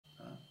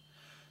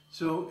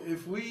So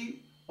if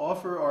we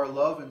offer our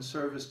love and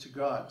service to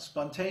God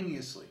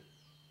spontaneously,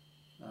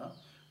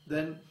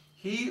 then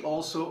He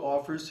also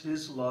offers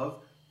His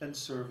love and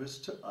service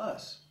to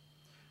us.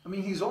 I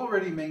mean, He's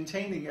already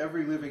maintaining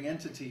every living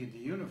entity in the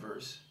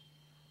universe.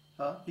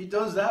 He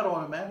does that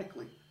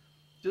automatically,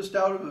 just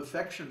out of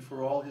affection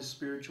for all His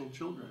spiritual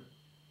children.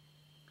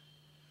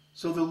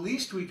 So the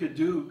least we could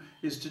do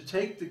is to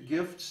take the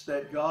gifts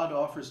that God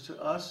offers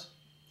to us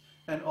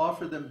and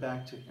offer them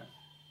back to Him.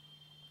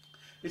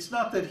 It's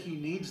not that He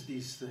needs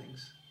these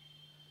things.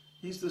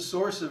 He's the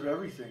source of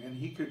everything, and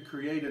He could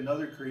create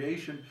another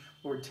creation,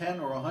 or 10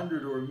 or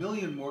 100 or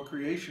 1,000,000 more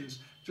creations,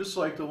 just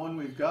like the one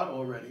we've got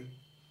already,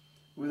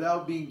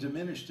 without being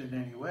diminished in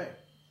any way.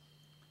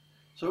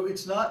 So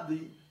it's not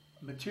the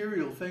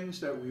material things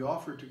that we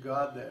offer to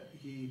God that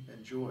He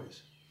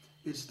enjoys.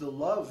 It's the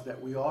love that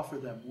we offer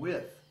them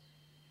with.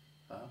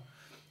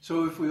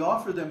 So if we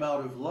offer them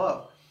out of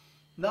love,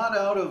 not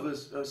out of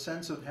a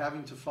sense of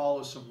having to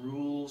follow some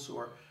rules,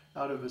 or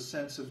out of a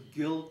sense of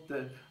guilt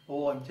that,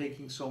 oh, I'm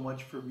taking so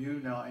much from you,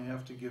 now I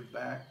have to give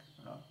back.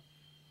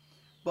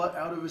 But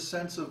out of a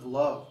sense of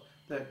love,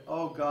 that,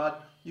 oh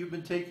God, you've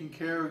been taking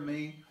care of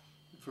me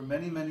for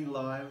many, many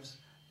lives,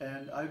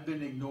 and I've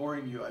been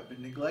ignoring you, I've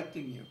been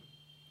neglecting you.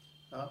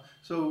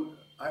 So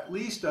at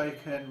least I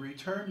can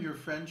return your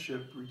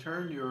friendship,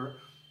 return your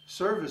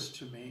service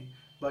to me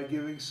by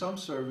giving some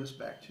service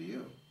back to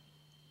you.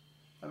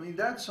 I mean,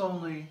 that's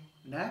only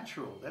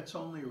natural, that's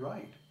only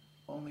right,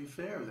 only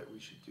fair that we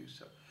should do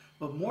so.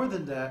 But more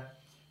than that,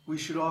 we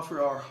should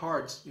offer our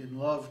hearts in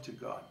love to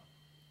God.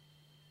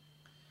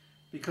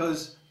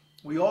 Because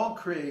we all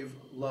crave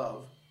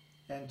love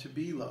and to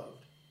be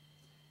loved.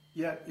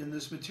 Yet in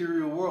this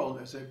material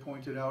world, as I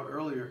pointed out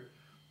earlier,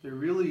 there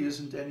really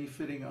isn't any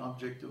fitting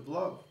object of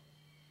love.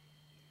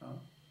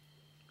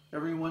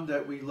 Everyone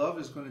that we love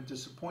is going to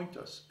disappoint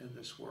us in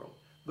this world.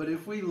 But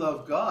if we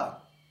love God,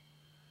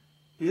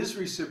 His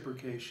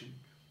reciprocation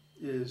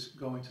is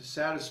going to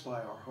satisfy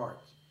our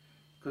hearts.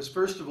 Because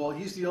first of all,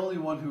 He's the only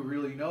one who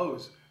really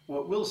knows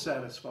what will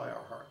satisfy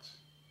our hearts.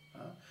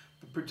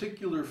 The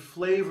particular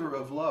flavor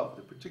of love,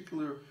 the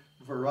particular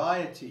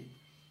variety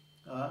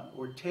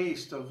or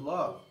taste of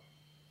love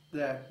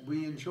that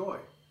we enjoy.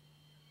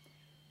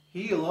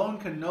 He alone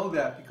can know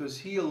that, because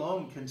He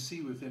alone can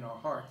see within our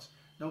hearts.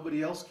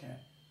 Nobody else can.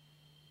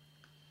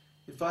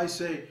 If I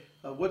say,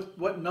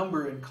 what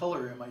number and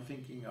color am I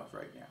thinking of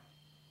right now?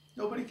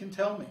 Nobody can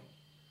tell me.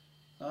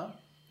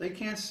 They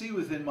can't see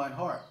within my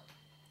heart.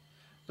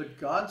 But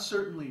God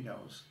certainly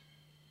knows.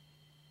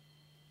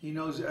 He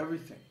knows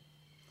everything,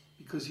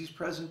 because He's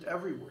present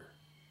everywhere.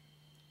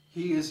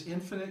 He is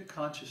infinite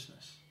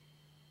consciousness,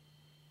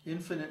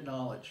 infinite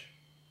knowledge.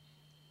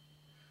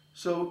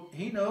 So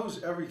He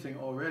knows everything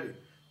already.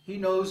 He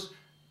knows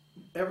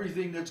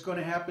everything that's going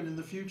to happen in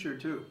the future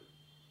too.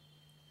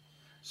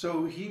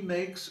 So He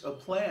makes a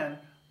plan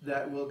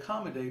that will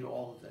accommodate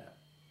all of that.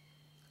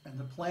 And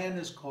the plan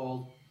is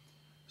called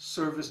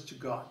service to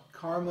God,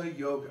 karma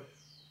yoga.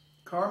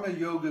 Karma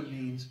yoga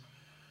means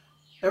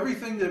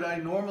everything that I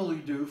normally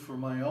do for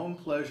my own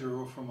pleasure,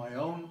 or for my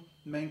own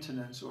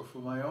maintenance, or for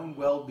my own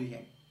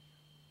well-being.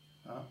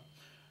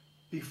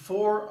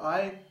 Before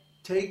I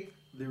take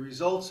the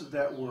results of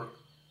that work,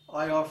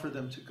 I offer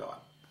them to God.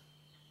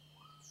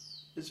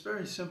 It's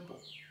very simple.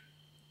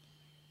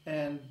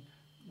 And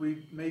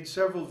we've made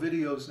several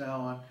videos now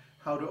on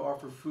how to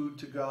offer food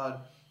to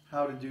God,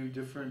 how to do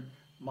different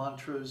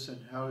mantras, and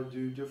how to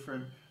do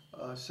different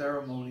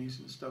ceremonies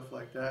and stuff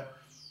like that.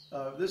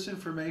 This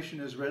information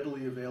is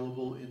readily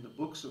available in the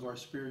books of our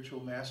spiritual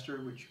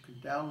master, which you can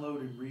download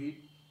and read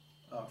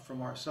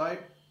from our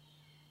site.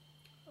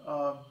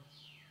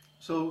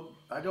 So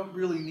I don't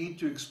really need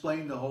to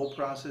explain the whole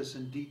process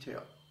in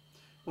detail.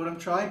 What I'm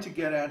trying to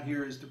get at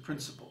here is the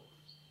principle.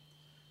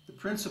 The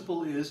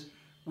principle is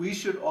we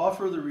should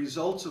offer the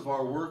results of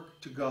our work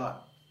to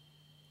God,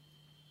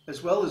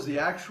 as well as the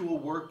actual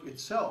work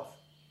itself.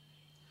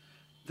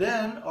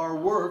 Then our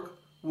work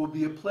will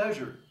be a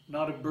pleasure,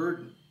 not a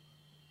burden,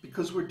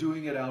 because we're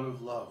doing it out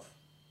of love.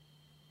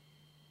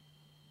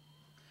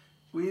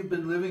 We have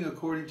been living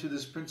according to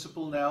this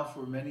principle now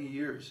for many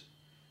years,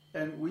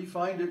 and we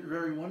find it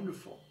very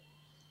wonderful.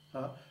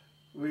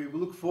 We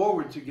look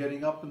forward to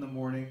getting up in the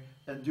morning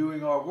and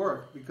doing our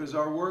work, because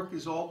our work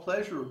is all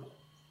pleasurable.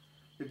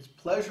 It's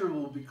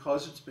pleasurable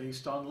because it's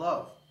based on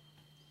love.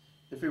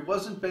 If it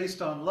wasn't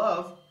based on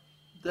love,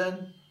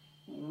 then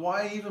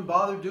why even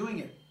bother doing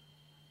it?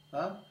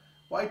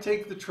 Why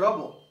take the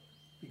trouble?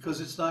 Because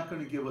it's not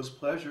going to give us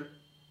pleasure.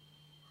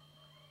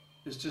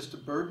 It's just a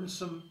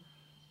burdensome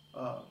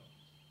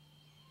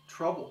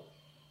trouble.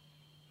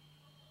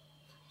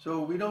 So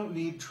we don't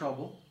need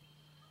trouble.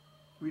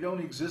 We don't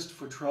exist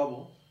for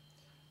trouble.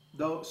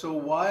 So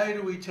why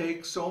do we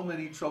take so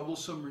many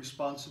troublesome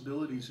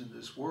responsibilities in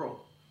this world?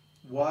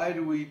 Why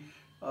do we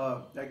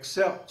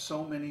accept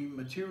so many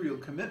material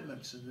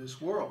commitments in this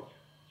world?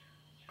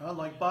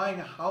 Like buying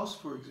a house,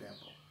 for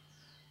example.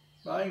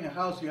 Buying a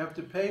house, you have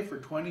to pay for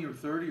 20 or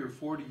 30 or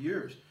 40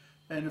 years.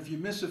 And if you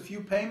miss a few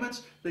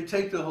payments, they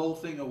take the whole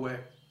thing away.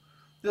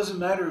 Doesn't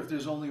matter if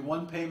there's only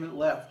one payment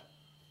left.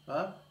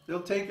 Huh?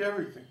 They'll take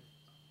everything.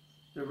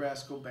 The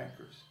rascal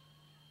bankers.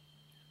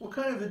 What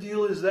kind of a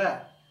deal is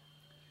that?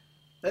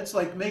 That's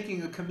like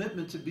making a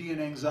commitment to be in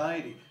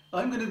anxiety.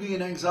 I'm going to be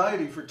in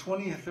anxiety for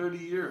 20 or 30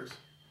 years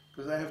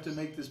because I have to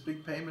make this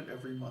big payment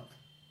every month.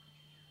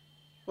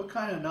 What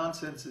kind of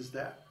nonsense is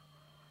that?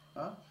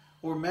 Huh?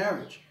 Or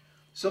marriage.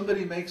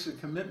 Somebody makes a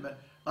commitment.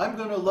 I'm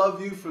going to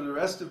love you for the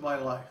rest of my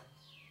life.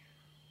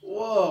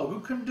 Whoa, who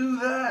can do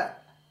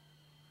that?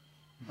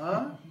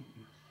 Huh?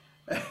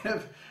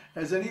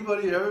 Has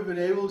anybody ever been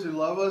able to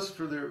love us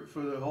for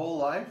the whole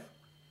life?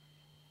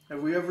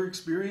 Have we ever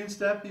experienced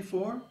that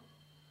before?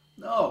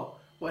 No.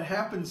 What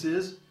happens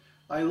is,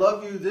 I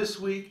love you this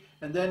week,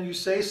 and then you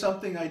say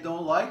something I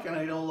don't like, and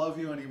I don't love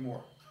you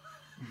anymore.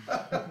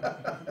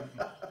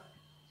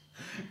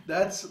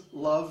 That's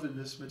love in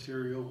this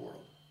material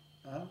world.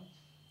 Huh?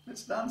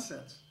 It's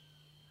nonsense.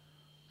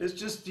 It's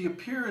just the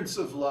appearance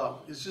of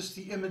love. It's just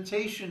the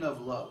imitation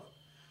of love.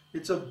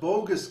 It's a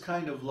bogus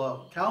kind of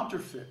love,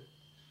 counterfeit.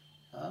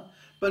 Huh?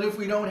 But if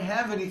we don't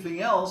have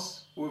anything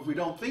else, or if we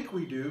don't think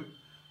we do,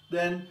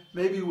 then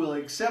maybe we'll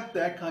accept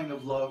that kind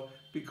of love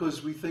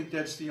because we think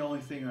that's the only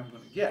thing I'm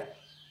going to get.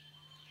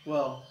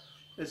 Well,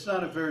 it's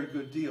not a very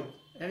good deal.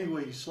 Any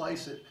way you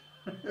slice it,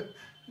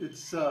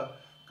 it's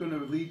going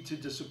to lead to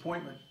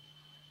disappointment.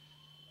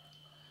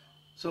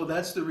 So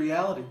that's the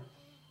reality.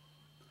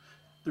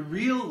 The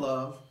real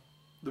love,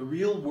 the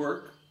real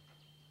work,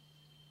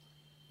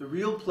 the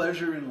real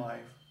pleasure in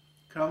life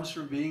comes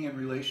from being in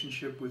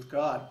relationship with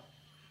God,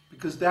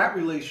 because that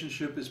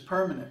relationship is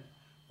permanent.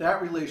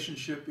 That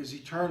relationship is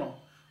eternal.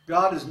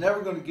 God is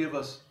never going to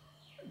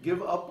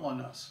give up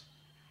on us.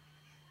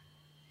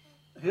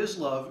 His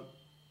love,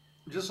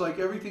 just like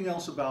everything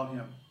else about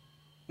him,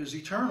 is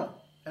eternal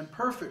and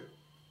perfect.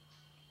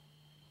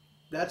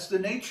 That's the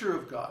nature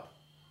of God.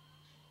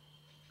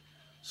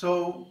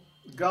 So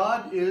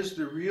God is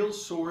the real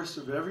source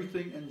of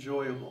everything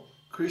enjoyable.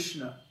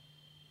 Krishna.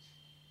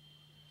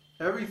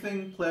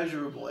 Everything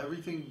pleasurable,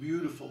 everything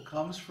beautiful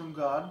comes from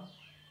God,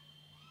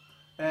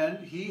 and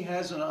he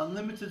has an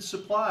unlimited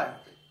supply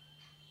of it.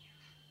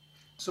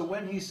 So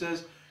when he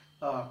says,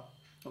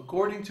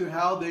 according to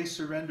how they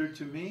surrender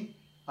to me,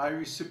 I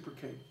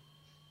reciprocate.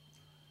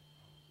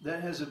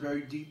 That has a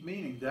very deep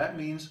meaning. That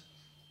means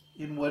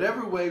in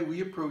whatever way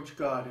we approach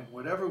God, in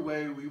whatever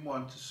way we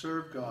want to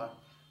serve God,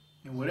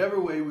 in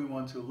whatever way we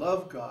want to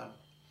love God,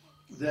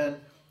 then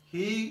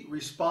he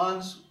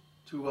responds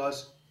to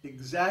us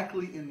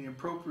exactly in the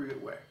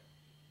appropriate way.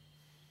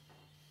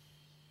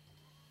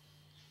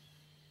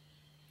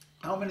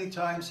 How many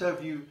times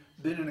have you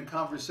been in a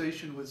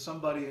conversation with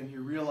somebody and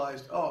you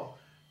realized, oh,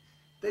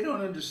 they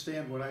don't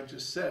understand what I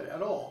just said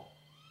at all?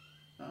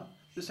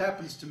 This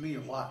happens to me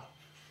a lot.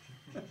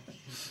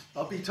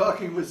 I'll be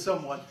talking with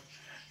someone,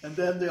 and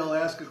then they'll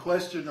ask a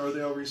question or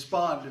they'll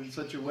respond in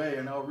such a way,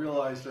 and I'll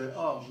realize that,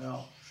 oh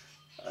no,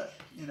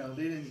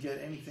 they didn't get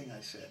anything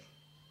I said.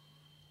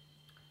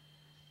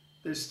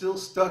 They're still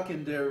stuck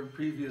in their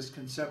previous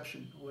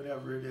conception,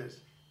 whatever it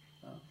is.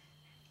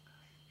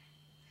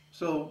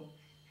 So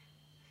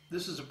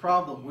this is a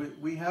problem.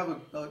 We have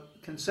a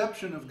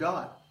conception of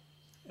God,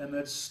 and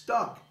that's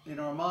stuck in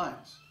our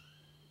minds.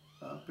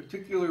 A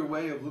particular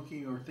way of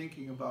looking or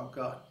thinking about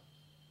God.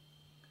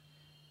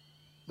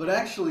 But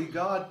actually,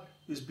 God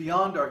is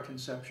beyond our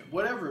conception,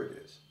 whatever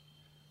it is.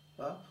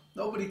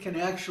 Nobody can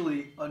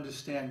actually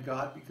understand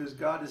God because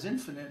God is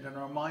infinite and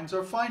our minds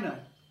are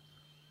finite.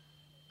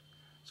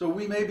 So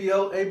we may be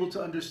able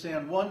to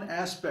understand one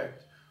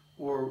aspect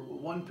or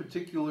one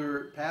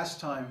particular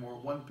pastime or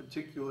one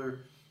particular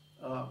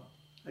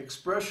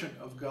expression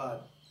of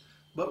God,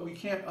 but we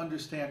can't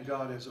understand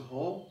God as a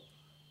whole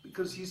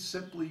because he's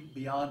simply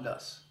beyond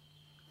us.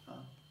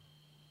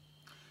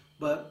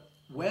 But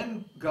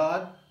when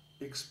God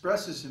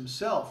expresses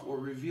himself or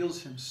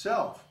reveals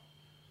himself,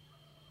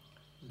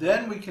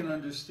 then we can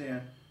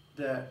understand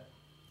that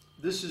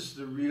this is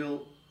the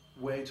real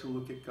way to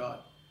look at God.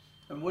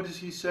 And what does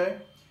he say?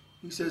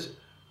 He says,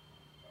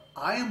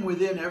 I am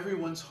within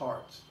everyone's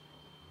hearts,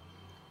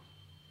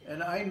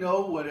 and I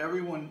know what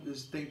everyone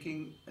is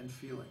thinking and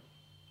feeling.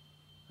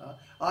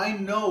 I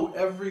know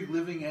every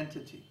living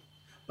entity,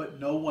 but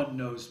no one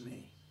knows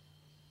me.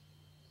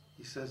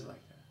 He says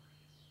like that.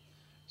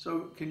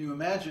 So can you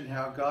imagine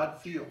how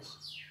God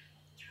feels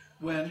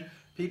when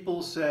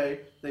people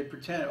say, they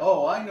pretend,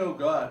 oh, I know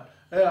God.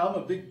 Hey, I'm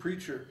a big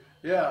preacher.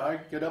 Yeah, I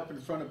get up in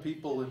front of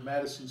people in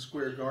Madison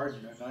Square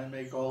Garden and I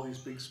make all these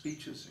big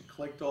speeches and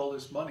collect all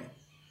this money.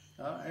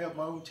 I have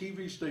my own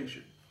TV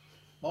station,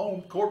 my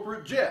own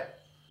corporate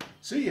jet.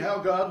 See how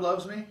God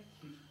loves me?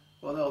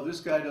 Well, no, this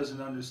guy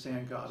doesn't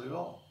understand God at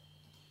all.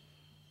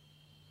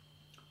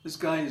 This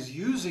guy is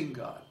using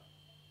God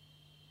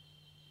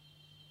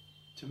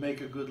to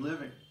make a good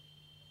living.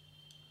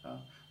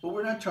 But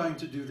we're not trying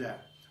to do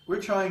that.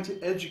 We're trying to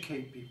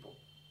educate people.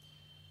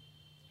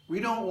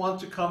 We don't want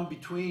to come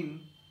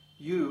between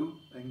you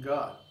and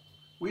God.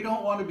 We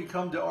don't want to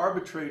become the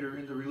arbitrator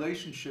in the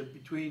relationship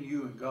between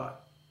you and God.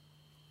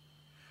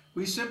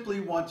 We simply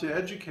want to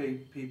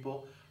educate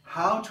people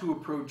how to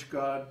approach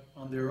God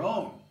on their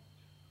own,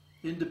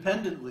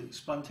 independently,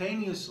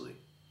 spontaneously,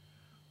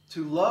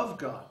 to love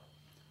God.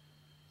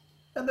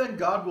 And then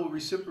God will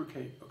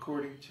reciprocate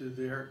according to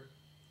their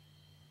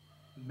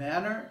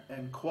manner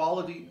and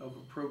quality of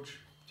approach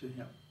to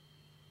Him.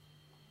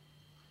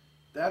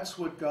 That's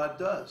what God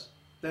does.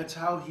 That's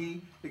how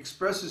He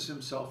expresses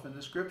Himself in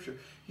the Scripture.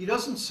 He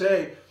doesn't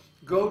say,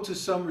 go to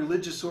some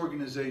religious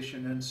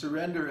organization and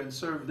surrender and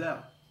serve them.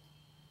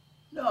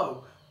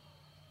 No.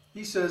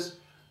 He says,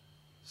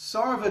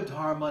 Sarva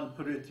dharman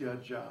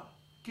parityaja.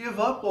 Give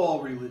up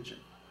all religion.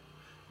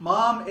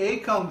 Mam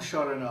ekam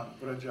sharanam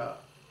braja.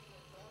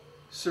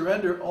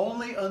 Surrender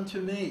only unto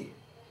me.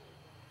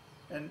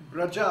 And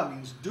braja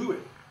means do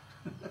it.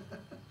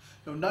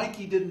 No,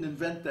 Nike didn't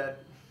invent that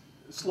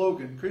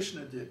slogan.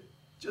 Krishna did.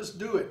 Just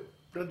do it.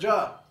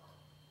 Braja.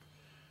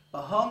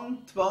 Aham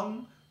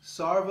tvang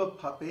sarva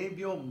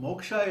papebhyo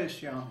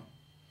mokshayashyami.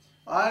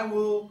 I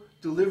will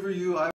deliver you.